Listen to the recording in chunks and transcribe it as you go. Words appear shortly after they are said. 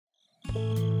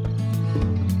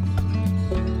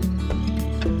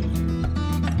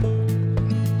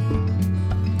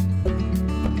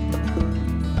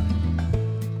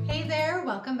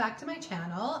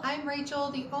channel. I'm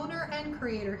Rachel, the owner and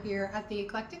creator here at the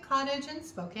Eclectic Cottage in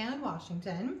Spokane,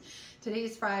 Washington.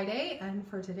 Today's Friday, and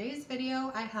for today's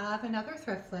video, I have another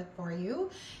thrift flip for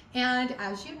you. And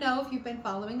as you know, if you've been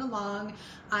following along,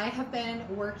 I have been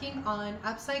working on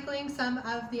upcycling some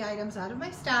of the items out of my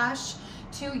stash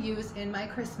to use in my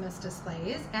Christmas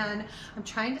displays. And I'm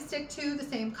trying to stick to the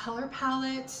same color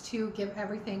palette to give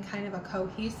everything kind of a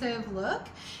cohesive look.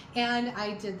 And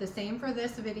I did the same for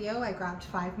this video. I grabbed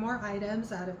 5 more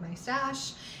items out of my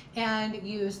stash and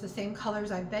used the same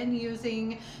colors I've been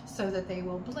using so that they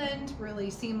will blend really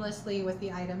seamlessly with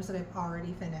the items that I've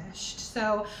already finished.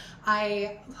 So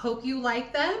I hope you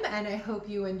like them and I hope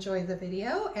you enjoy the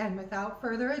video. And without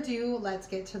further ado, let's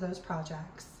get to those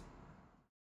projects.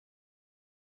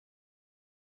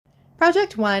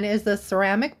 Project 1 is the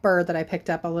ceramic bird that I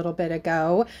picked up a little bit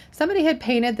ago. Somebody had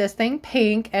painted this thing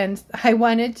pink and I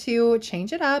wanted to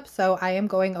change it up, so I am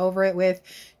going over it with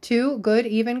 2 good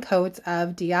even coats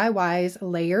of DIY's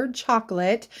layered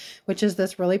chocolate, which is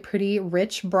this really pretty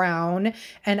rich brown,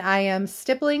 and I am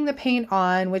stippling the paint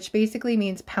on, which basically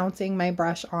means pouncing my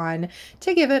brush on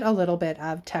to give it a little bit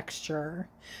of texture.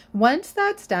 Once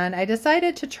that's done, I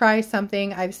decided to try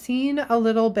something I've seen a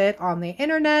little bit on the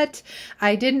internet.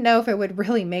 I didn't know if it would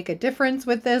really make a difference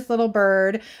with this little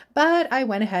bird, but I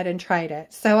went ahead and tried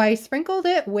it. So I sprinkled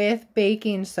it with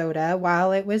baking soda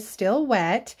while it was still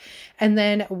wet, and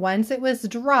then once it was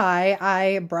dry,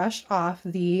 I brushed off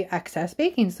the excess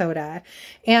baking soda.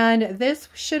 And this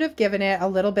should have given it a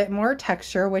little bit more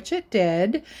texture, which it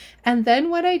did. And then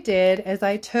what I did is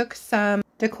I took some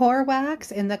Decor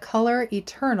wax in the color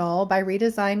Eternal by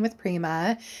Redesign with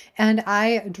Prima, and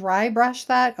I dry brushed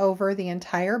that over the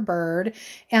entire bird,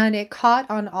 and it caught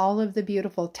on all of the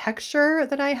beautiful texture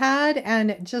that I had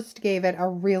and just gave it a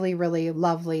really, really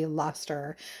lovely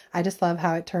luster. I just love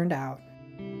how it turned out.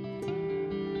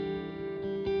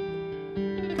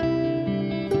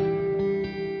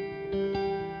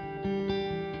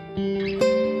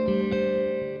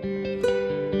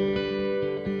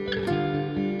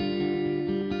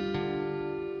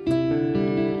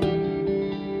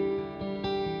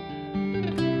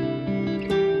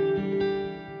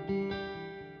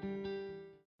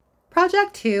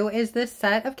 Project 2 is this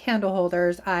set of candle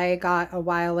holders I got a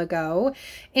while ago,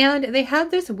 and they had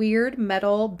this weird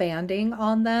metal banding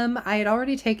on them. I had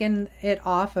already taken it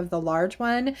off of the large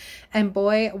one, and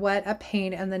boy, what a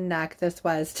pain in the neck this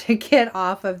was to get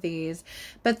off of these.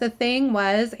 But the thing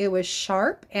was, it was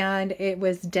sharp and it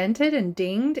was dented and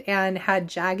dinged and had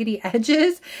jaggedy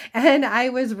edges, and I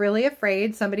was really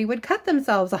afraid somebody would cut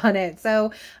themselves on it,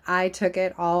 so I took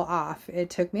it all off. It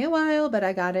took me a while, but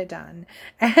I got it done.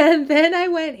 And then I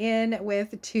went in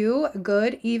with 2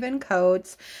 good even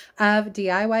coats of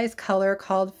DIY's color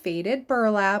called Faded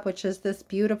Burlap, which is this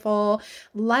beautiful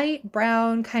light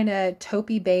brown kind of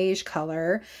taupey beige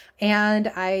color.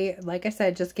 And I, like I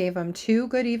said, just gave them 2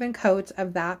 good even coats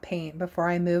of that paint before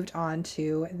I moved on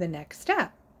to the next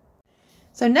step.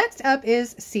 So next up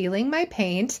is sealing my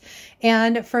paint,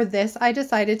 and for this I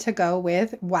decided to go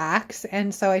with wax,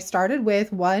 and so I started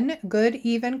with 1 good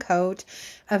even coat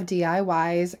of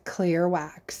DIY's clear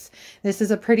wax. This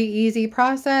is a pretty easy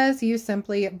process. You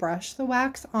simply brush the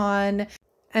wax on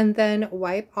and then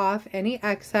wipe off any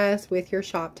excess with your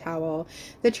shop towel.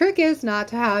 The trick is not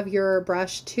to have your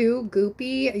brush too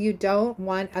goopy. You don't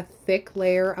want a thick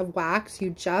layer of wax. You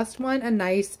just want a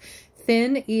nice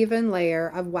thin, even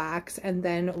layer of wax, and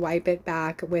then wipe it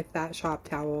back with that shop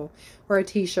towel or a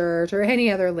t-shirt or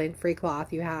any other lint-free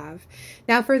cloth you have.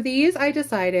 Now for these, I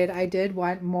decided I did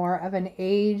want more of an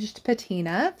aged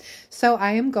patina, so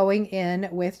I am going in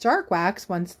with dark wax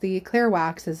once the clear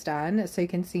wax is done. So you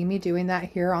can see me doing that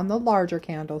here on the larger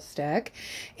candlestick.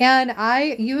 And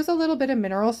I use a little bit of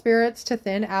mineral spirits to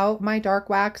thin out my dark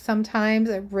wax sometimes.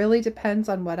 It really depends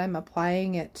on what I'm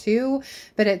applying it to,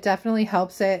 but it definitely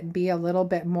helps it be a little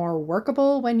bit more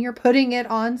workable when you're putting it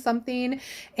on something.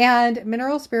 And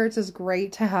mineral spirits is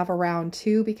great to have around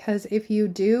too, because if you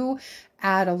do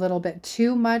add a little bit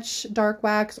too much dark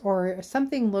wax or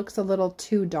something looks a little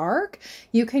too dark,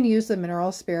 you can use the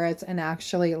mineral spirits and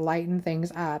actually lighten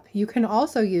things up. You can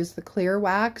also use the clear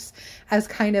wax as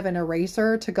kind of an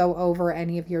eraser to go over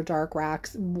any of your dark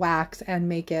wax and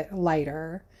make it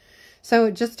lighter.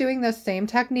 So just doing the same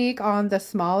technique on the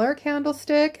smaller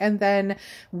candlestick and then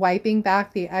wiping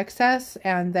back the excess,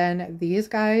 and then these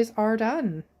guys are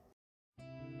done.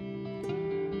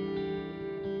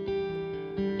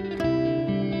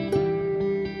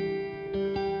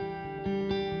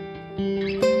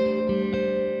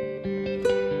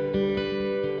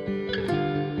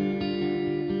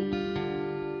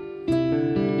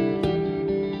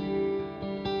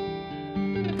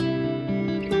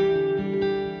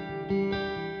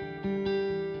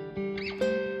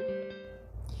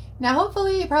 Now,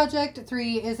 hopefully project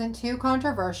 3 isn't too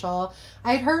controversial.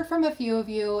 I'd heard from a few of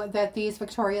you that these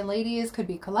Victorian ladies could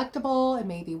be collectible and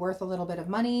maybe worth a little bit of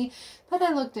money, but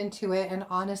I looked into it and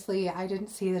honestly, I didn't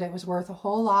see that it was worth a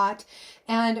whole lot.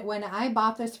 And when I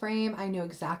bought this frame, I knew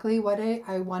exactly what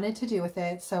I wanted to do with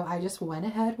it, so I just went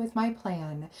ahead with my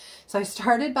plan. So I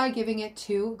started by giving it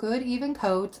 2 good even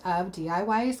coats of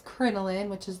DIY's Crinoline,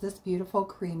 which is this beautiful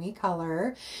creamy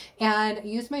color, and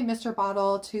used my Mr.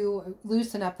 bottle to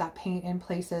loosen up that paint in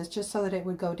places just so that it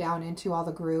would go down into all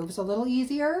the grooves a little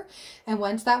easier. And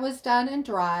once that was done and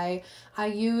dry, I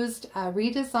used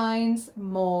Redesign's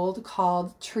mold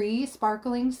called Tree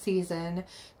Sparkling Season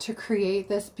to create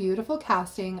this beautiful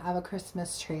casting of a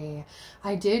Christmas tree.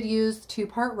 I did use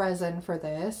 2-part resin for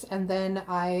this, and then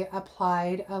I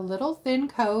applied a little thin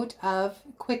coat of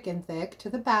Quick and Thick to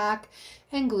the back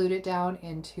and glued it down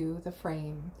into the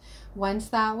frame. Once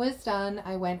that was done,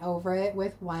 I went over it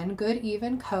with 1 good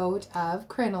even coat of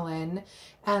Crinoline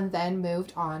and then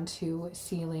moved on to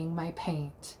sealing my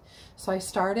paint. So I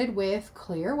started with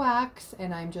clear wax,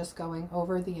 and I'm just going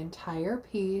over the entire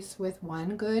piece with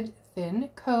 1 good thin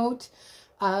coat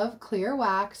of clear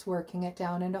wax, working it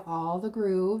down into all the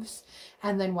grooves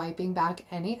and then wiping back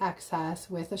any excess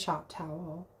with a shop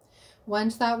towel.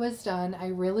 Once that was done, I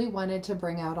really wanted to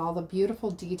bring out all the beautiful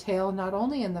detail, not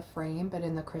only in the frame, but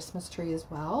in the Christmas tree as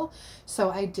well. So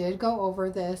I did go over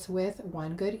this with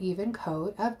 1 good even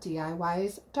coat of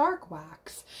DIY's dark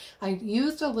wax. I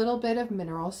used a little bit of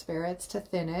mineral spirits to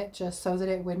thin it, just so that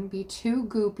it wouldn't be too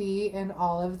goopy in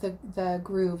all of the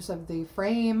grooves of the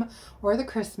frame or the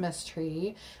Christmas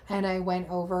tree. And I went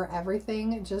over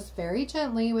everything just very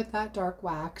gently with that dark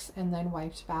wax and then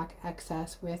wiped back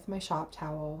excess with my shop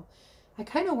towel. I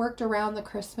kind of worked around the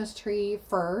Christmas tree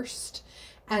first,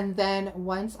 and then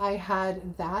once I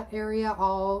had that area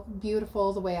all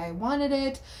beautiful the way I wanted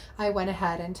it, I went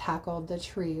ahead and tackled the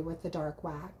tree with the dark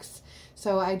wax.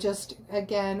 So I just,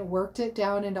 again, worked it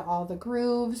down into all the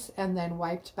grooves and then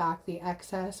wiped back the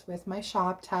excess with my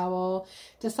shop towel.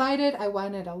 Decided I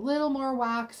wanted a little more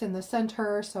wax in the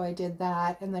center, so I did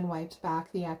that and then wiped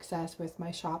back the excess with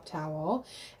my shop towel.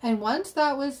 And once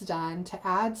that was done, to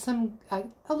add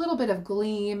a little bit of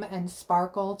gleam and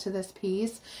sparkle to this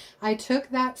piece, I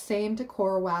took that same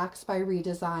Decor wax by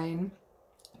Redesign,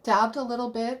 dabbed a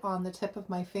little bit on the tip of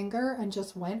my finger, and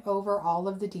just went over all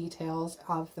of the details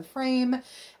of the frame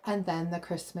and then the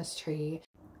Christmas tree.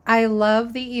 I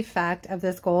love the effect of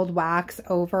this gold wax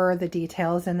over the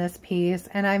details in this piece,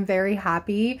 and I'm very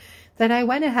happy that I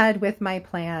went ahead with my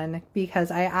plan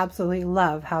because I absolutely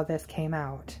love how this came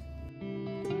out.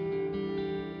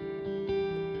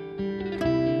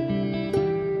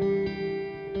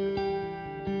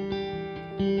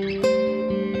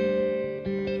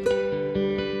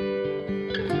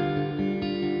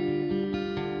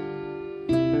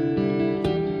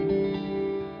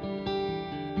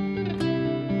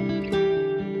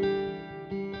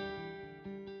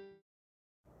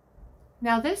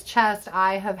 Now this chest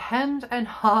I have hemmed and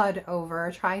hawed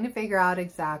over trying to figure out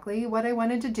exactly what I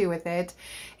wanted to do with it,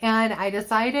 and I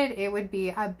decided it would be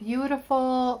a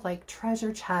beautiful like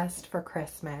treasure chest for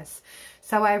Christmas.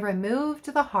 So I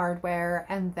removed the hardware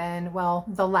and then, well,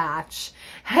 the latch,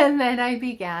 and then I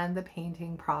began the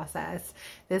painting process.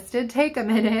 This did take a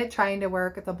minute trying to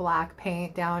work the black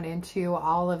paint down into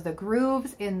all of the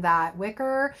grooves in that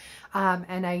wicker,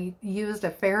 and I used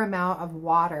a fair amount of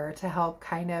water to help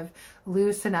kind of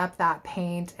loosen up that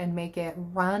paint and make it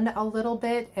run a little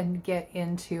bit and get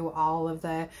into all of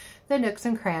the nooks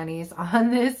and crannies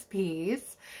on this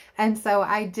piece. And so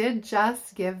I did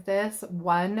just give this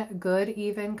 1 good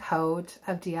even coat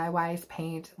of DIY's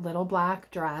paint, Little Black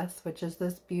Dress, which is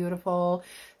this beautiful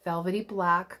velvety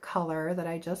black color that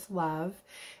I just love.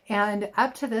 And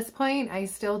up to this point, I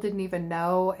still didn't even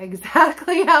know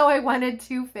exactly how I wanted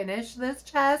to finish this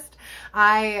chest.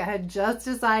 I had just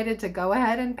decided to go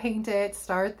ahead and paint it,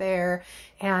 start there,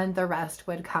 and the rest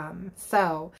would come.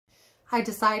 So I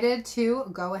decided to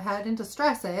go ahead and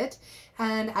distress it,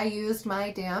 and I used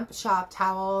my damp shop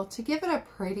towel to give it a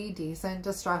pretty decent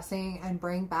distressing and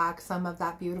bring back some of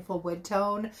that beautiful wood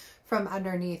tone from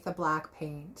underneath the black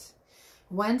paint.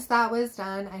 Once that was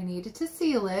done, I needed to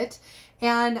seal it,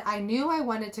 and I knew I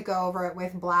wanted to go over it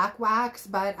with black wax,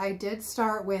 but I did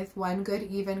start with 1 good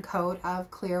even coat of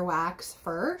clear wax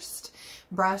first,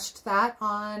 brushed that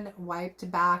on, wiped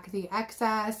back the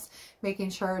excess,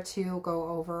 making sure to go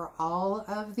over all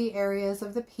of the areas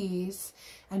of the piece,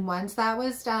 and once that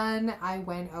was done, I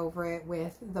went over it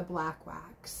with the black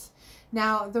wax.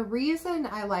 Now, the reason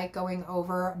I like going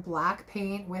over black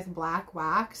paint with black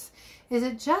wax is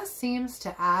it just seems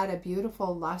to add a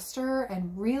beautiful luster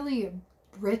and really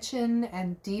richen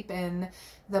and deepen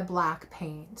the black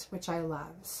paint, which I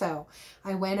love. So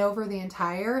I went over the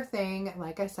entire thing,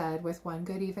 like I said, with one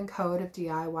good even coat of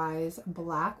DIY's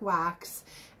black wax,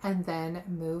 and then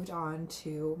moved on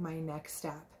to my next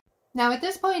step. Now at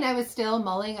this point I was still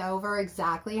mulling over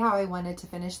exactly how I wanted to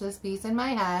finish this piece in my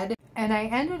head, and I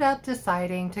ended up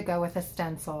deciding to go with a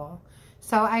stencil.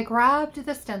 So I grabbed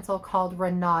the stencil called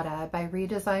Renata by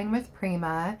Redesign with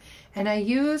Prima, and I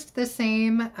used the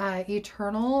same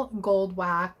Eternal Gold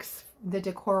wax, the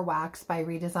Decor wax by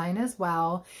Redesign as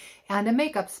well, and a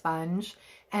makeup sponge,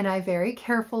 and I very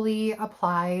carefully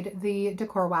applied the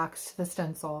Decor wax to the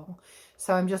stencil.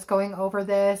 So I'm just going over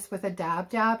this with a dab,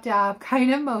 dab, dab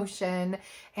kind of motion,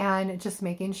 and just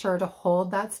making sure to hold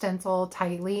that stencil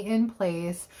tightly in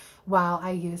place while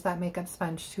I use that makeup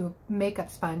sponge to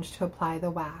apply the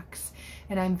wax.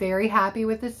 And I'm very happy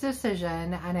with this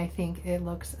decision, and I think it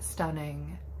looks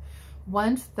stunning.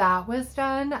 Once that was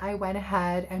done, I went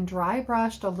ahead and dry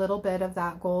brushed a little bit of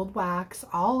that gold wax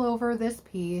all over this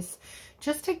piece,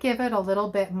 just to give it a little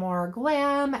bit more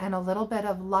glam and a little bit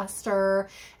of luster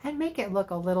and make it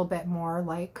look a little bit more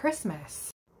like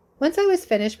Christmas. Once I was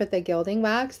finished with the gilding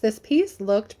wax, this piece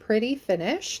looked pretty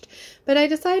finished, but I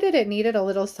decided it needed a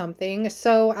little something,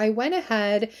 so I went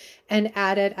ahead and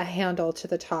added a handle to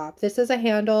the top. This is a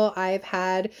handle I've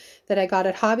had that I got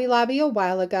at Hobby Lobby a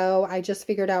while ago. I just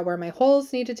figured out where my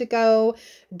holes needed to go,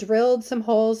 drilled some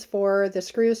holes for the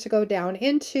screws to go down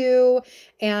into,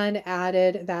 and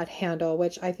added that handle,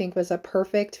 which I think was a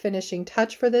perfect finishing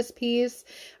touch for this piece.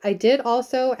 I did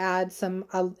also add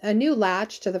a new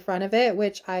latch to the front of it,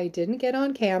 which I didn't get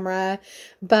on camera,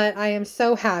 but I am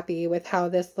so happy with how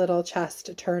this little chest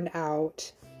turned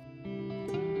out.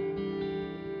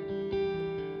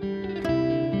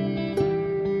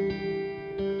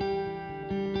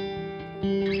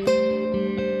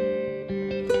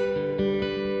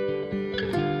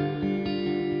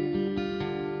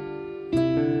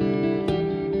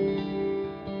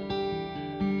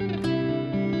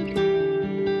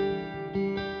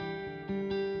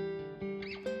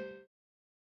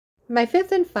 My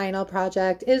fifth and final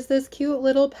project is this cute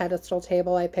little pedestal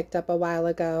table I picked up a while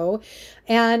ago,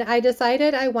 and I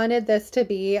decided I wanted this to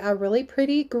be a really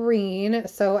pretty green,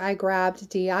 so I grabbed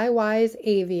DIY's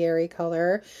Aviary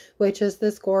color, which is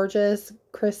this gorgeous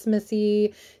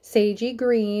Christmassy sagey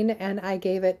green, and I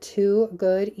gave it 2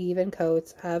 good even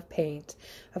coats of paint,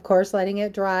 of course letting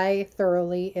it dry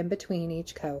thoroughly in between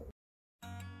each coat.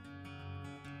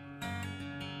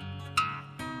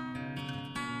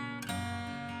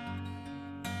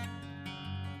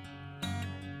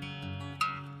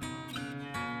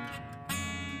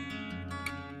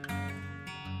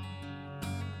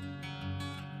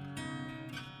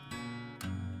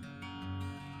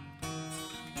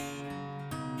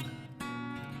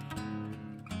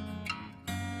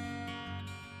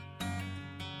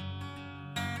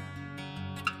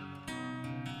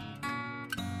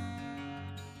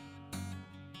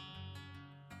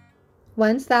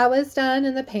 Once that was done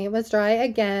and the paint was dry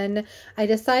again, I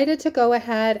decided to go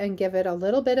ahead and give it a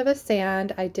little bit of a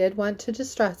sand. I did want to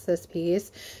distress this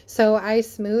piece, so I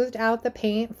smoothed out the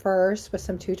paint first with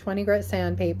some 220 grit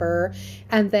sandpaper,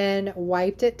 and then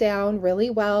wiped it down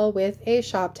really well with a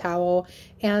shop towel,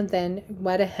 and then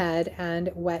went ahead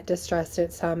and wet distressed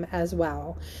it some as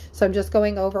well. So I'm just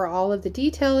going over all of the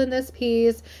detail in this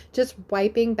piece, just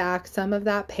wiping back some of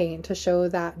that paint to show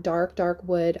that dark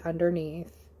wood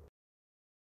underneath.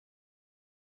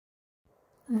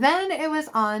 Then it was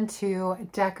on to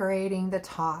decorating the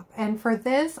top, and for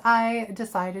this I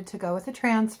decided to go with a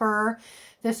transfer.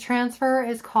 This transfer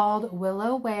is called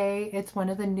Willow. It's one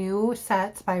of the new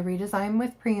sets by Redesign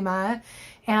with Prima,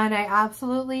 and I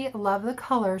absolutely love the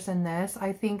colors in this.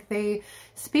 I think they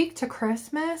speak to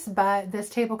Christmas, but this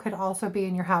table could also be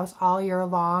in your house all year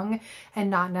long and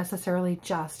not necessarily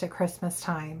just at Christmas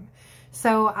time.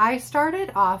 So I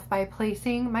started off by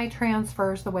placing my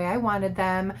transfers the way I wanted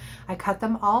them. I cut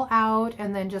them all out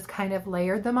and then just kind of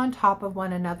layered them on top of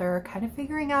one another, kind of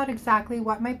figuring out exactly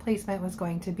what my placement was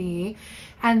going to be.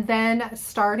 And then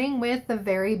starting with the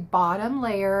very bottom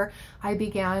layer, I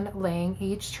began laying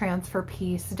each transfer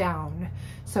piece down.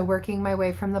 So working my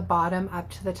way from the bottom up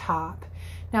to the top.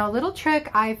 Now, a little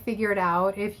trick I figured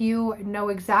out, if you know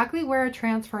exactly where a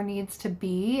transfer needs to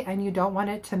be and you don't want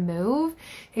it to move,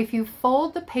 if you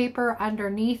fold the paper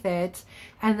underneath it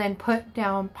and then put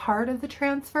down part of the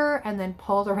transfer and then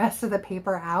pull the rest of the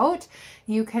paper out,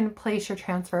 you can place your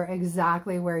transfer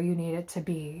exactly where you need it to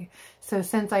be. So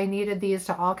since I needed these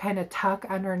to all kind of tuck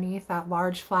underneath that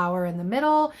large flower in the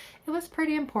middle, it was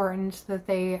pretty important that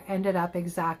they ended up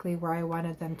exactly where I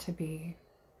wanted them to be.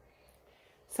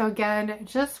 So again,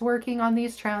 just working on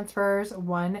these transfers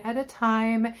one at a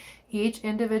time, each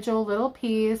individual little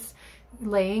piece,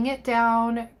 laying it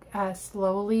down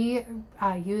slowly,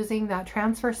 using that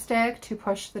transfer stick to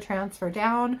push the transfer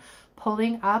down,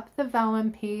 pulling up the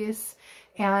vellum piece,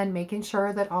 and making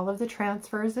sure that all of the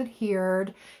transfers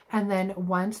adhered. And then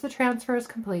once the transfer is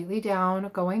completely down,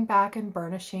 going back and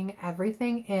burnishing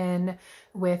everything in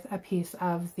with a piece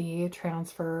of the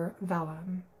transfer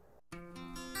vellum.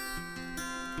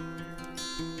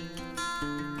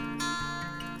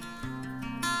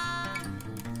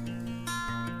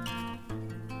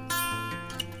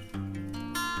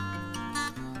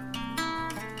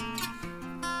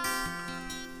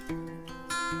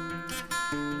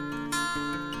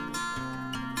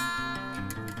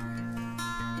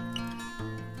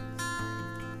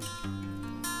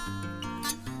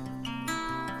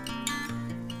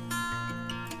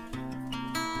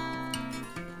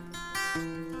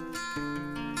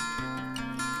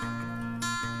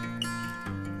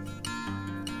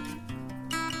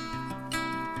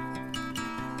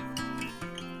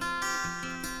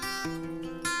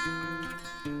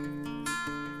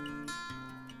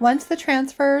 Once the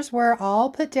transfers were all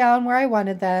put down where I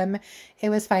wanted them, it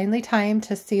was finally time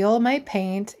to seal my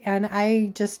paint, and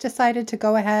I just decided to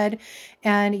go ahead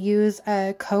and use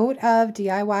a coat of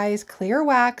DIY's clear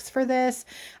wax for this.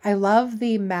 I love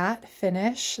the matte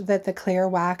finish that the clear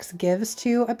wax gives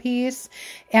to a piece,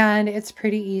 and it's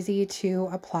pretty easy to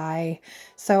apply.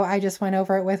 So I just went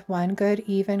over it with one good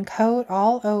even coat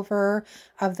all over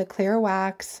of the clear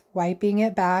wax, wiping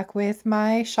it back with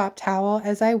my shop towel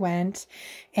as I went,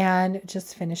 and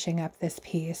just finishing up this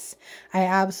piece. I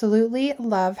absolutely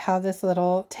love how this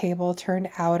little table turned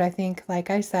out. I think, like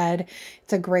I said,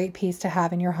 it's a great piece to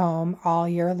have in your home all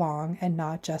year long and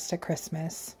not just at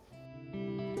Christmas.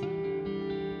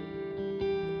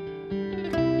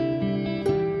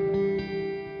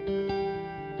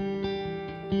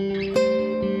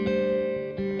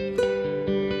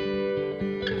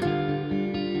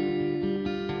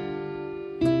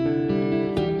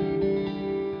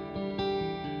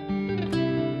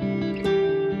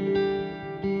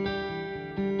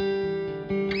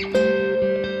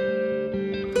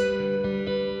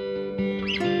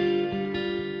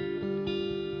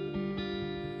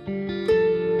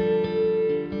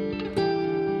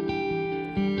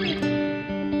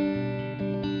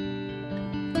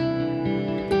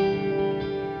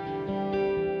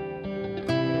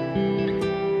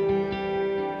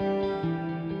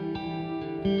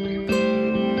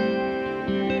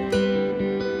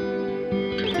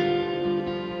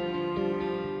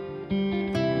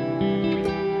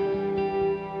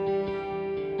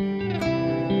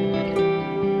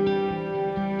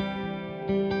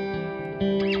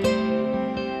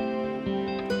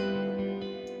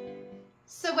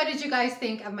 What did you guys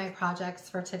think of my projects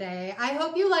for today? I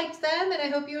hope you liked them and I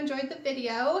hope you enjoyed the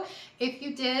video. If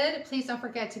you did, please don't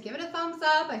forget to give it a thumbs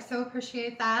up. I so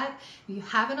appreciate that. If you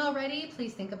haven't already,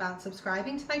 please think about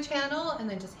subscribing to my channel and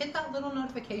then just hit that little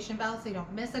notification bell so you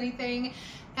don't miss anything.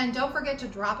 And don't forget to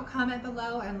drop a comment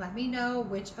below and let me know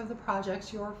which of the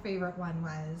projects your favorite one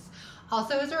was.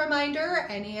 Also, as a reminder,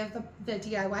 any of the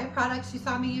DIY products you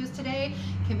saw me use today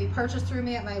can be purchased through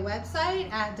me at my website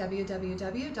at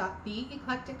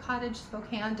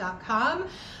www.theeclecticcottagespokane.com.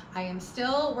 I am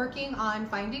still working on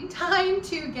finding time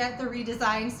to get the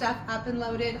redesign stuff up and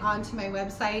loaded onto my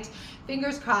website.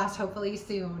 Fingers crossed, hopefully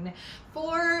soon.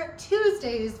 For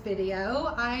Tuesday's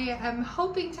video, I am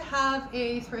hoping to have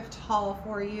a thrift haul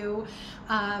for you.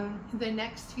 The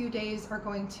next few days are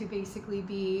going to basically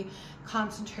be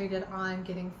concentrated on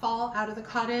getting fall out of the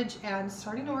cottage and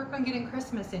starting to work on getting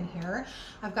Christmas in here.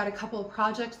 I've got a couple of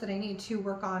projects that I need to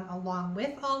work on along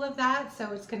with all of that,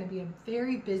 so it's going to be a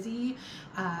very busy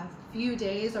few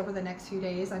days over the next few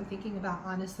days. I'm thinking about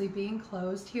honestly being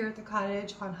closed here at the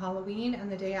cottage on Halloween and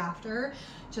the day after,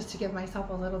 just to give myself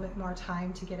a little bit more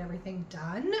time to get everything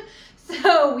done.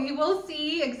 So we will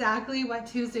see exactly what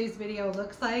Tuesday's video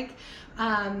looks like.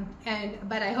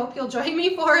 But I hope you'll join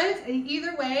me for it.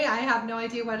 Either way, I have no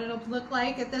idea what it'll look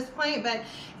like at this point, but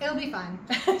it'll be fun.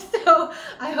 So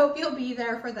I hope you'll be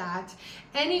there for that.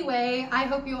 Anyway, I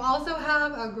hope you also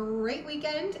have a great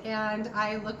weekend, and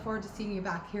I look forward to seeing you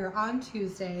back here on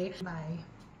Tuesday. Bye.